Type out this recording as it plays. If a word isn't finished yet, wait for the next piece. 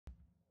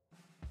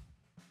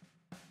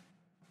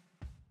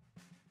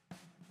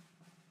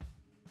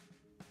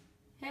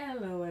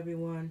Hello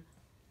everyone,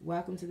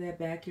 welcome to That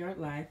Backyard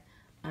Life.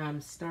 I'm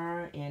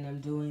Star and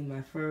I'm doing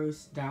my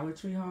first Dollar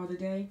Tree haul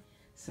today,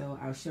 so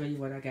I'll show you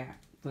what I got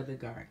for the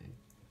garden.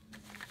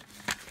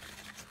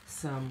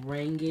 Some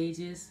rain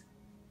gauges.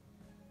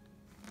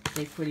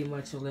 They pretty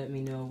much will let me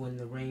know when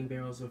the rain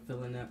barrels are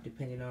filling up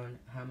depending on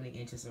how many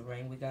inches of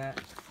rain we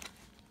got.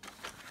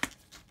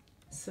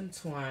 Some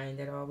twine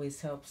that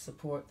always helps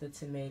support the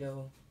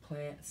tomato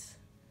plants.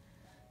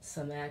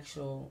 Some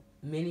actual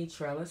mini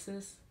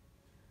trellises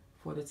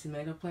for the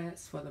tomato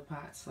plants, for the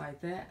pots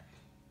like that.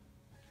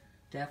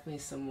 Definitely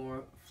some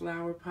more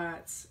flower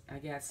pots. I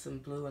got some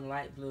blue and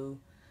light blue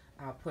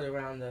I'll put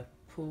around the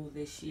pool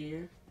this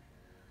year.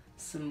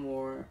 Some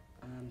more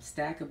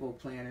stackable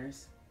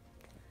planters.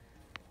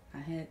 I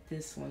had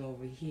this one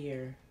over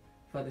here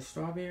for the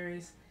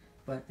strawberries,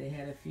 but they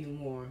had a few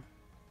more,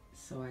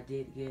 so I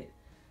did get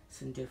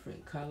some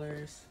different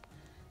colors.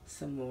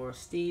 Some more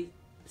seed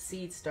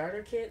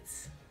starter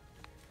kits.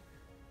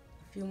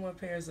 A few more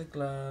pairs of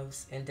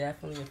gloves, and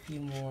definitely a few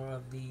more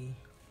of the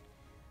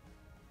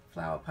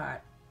flower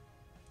pot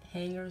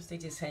hangers. They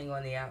just hang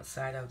on the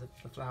outside of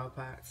the flower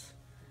pots.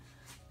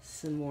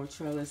 Some more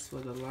trellis for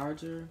the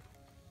larger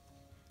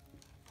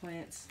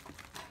plants.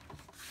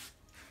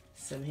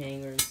 Some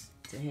hangers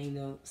to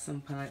hang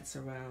some plants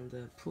around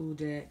the pool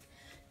deck.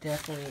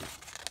 Definitely,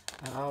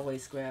 I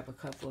always grab a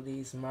couple of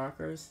these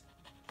markers.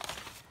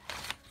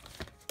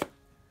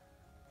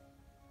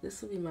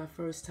 This will be my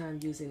first time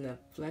using the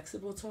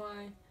flexible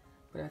twine,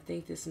 but I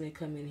think this may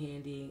come in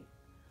handy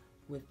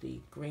with the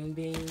green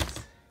beans.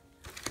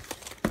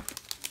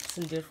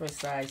 Some different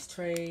size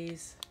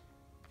trays,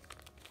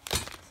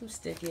 some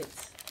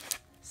stickets,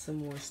 some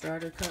more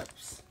starter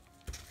cups,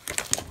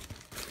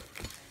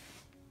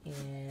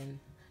 and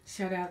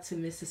shout out to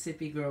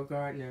Mississippi Girl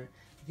Gardener.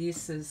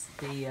 This is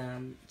the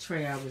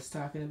tray I was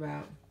talking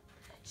about.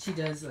 She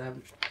does a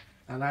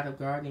lot of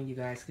gardening. You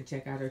guys can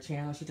check out her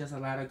channel. She does a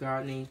lot of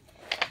gardening.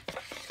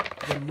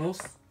 The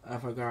most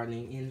of her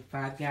gardening in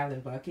 5-gallon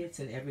buckets,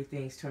 and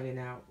everything's turning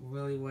out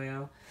really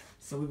well.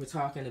 So we were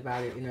talking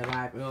about it in her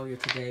live earlier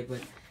today,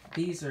 but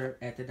these are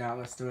at the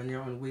dollar store and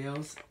they're on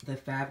wheels. The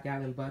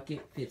 5-gallon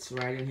bucket fits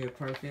right in here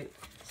perfect,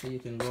 so you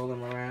can roll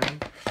them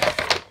around.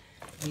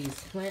 These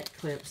plant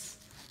clips,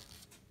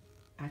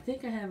 I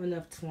think I have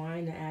enough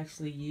twine to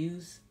actually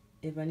use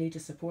if I need to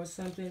support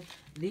something.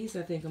 These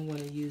I think I'm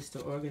going to use to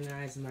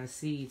organize my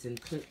seeds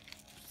and clip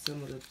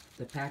some of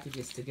the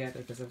packages together,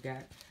 because I've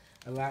got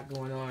a lot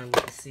going on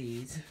with the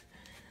seeds.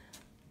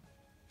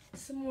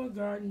 Some more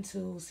garden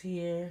tools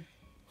here.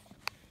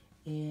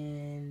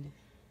 And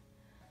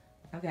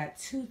I got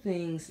two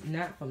things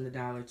not from the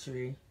Dollar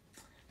Tree,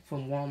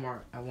 from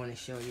Walmart, I want to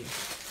show you.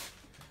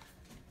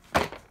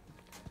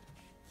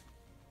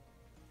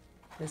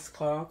 This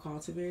claw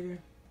cultivator.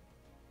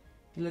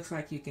 It looks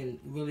like you can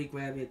really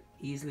grab it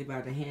easily by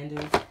the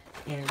handle,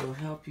 and it will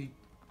help you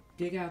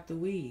dig out the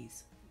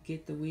weeds.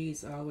 Get the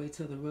weeds all the way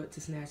to the root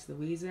to snatch the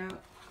weeds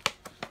out.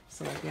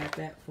 So I got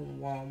that from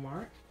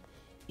Walmart.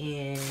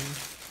 And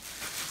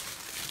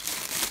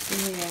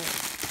they had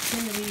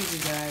 10 of these,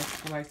 you guys,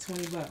 for like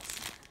 20 bucks.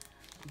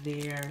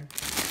 They're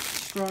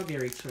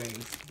strawberry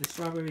trays. The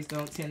strawberries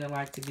don't tend to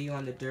like to be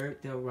on the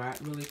dirt. They'll rot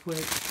really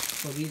quick.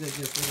 So these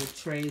are just little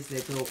trays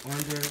that go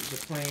under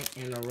the plant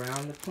and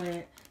around the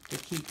plant to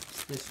keep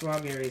the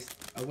strawberries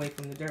away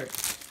from the dirt.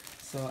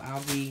 So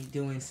I'll be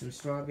doing some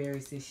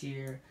strawberries this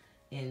year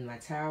in my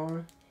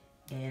tower,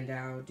 and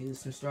I'll do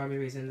some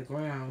strawberries in the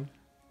ground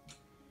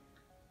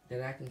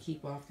that I can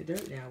keep off the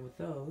dirt now with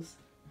those.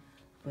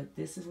 But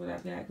this is what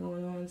I've got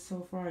going on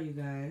so far, you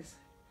guys.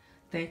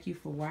 Thank you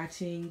for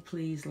watching.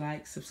 Please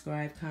like,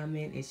 subscribe,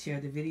 comment, and share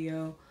the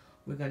video.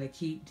 We're going to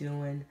keep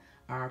doing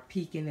our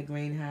peek in the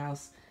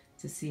greenhouse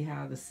to see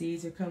how the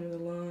seeds are coming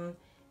along.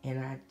 And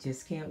I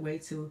just can't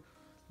wait till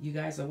you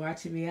guys are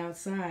watching me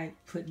outside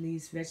putting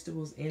these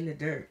vegetables in the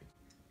dirt.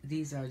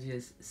 These are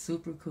just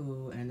super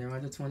cool, and they're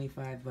under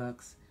 25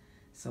 bucks.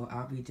 So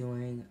I'll be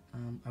doing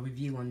a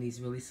review on these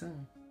really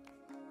soon.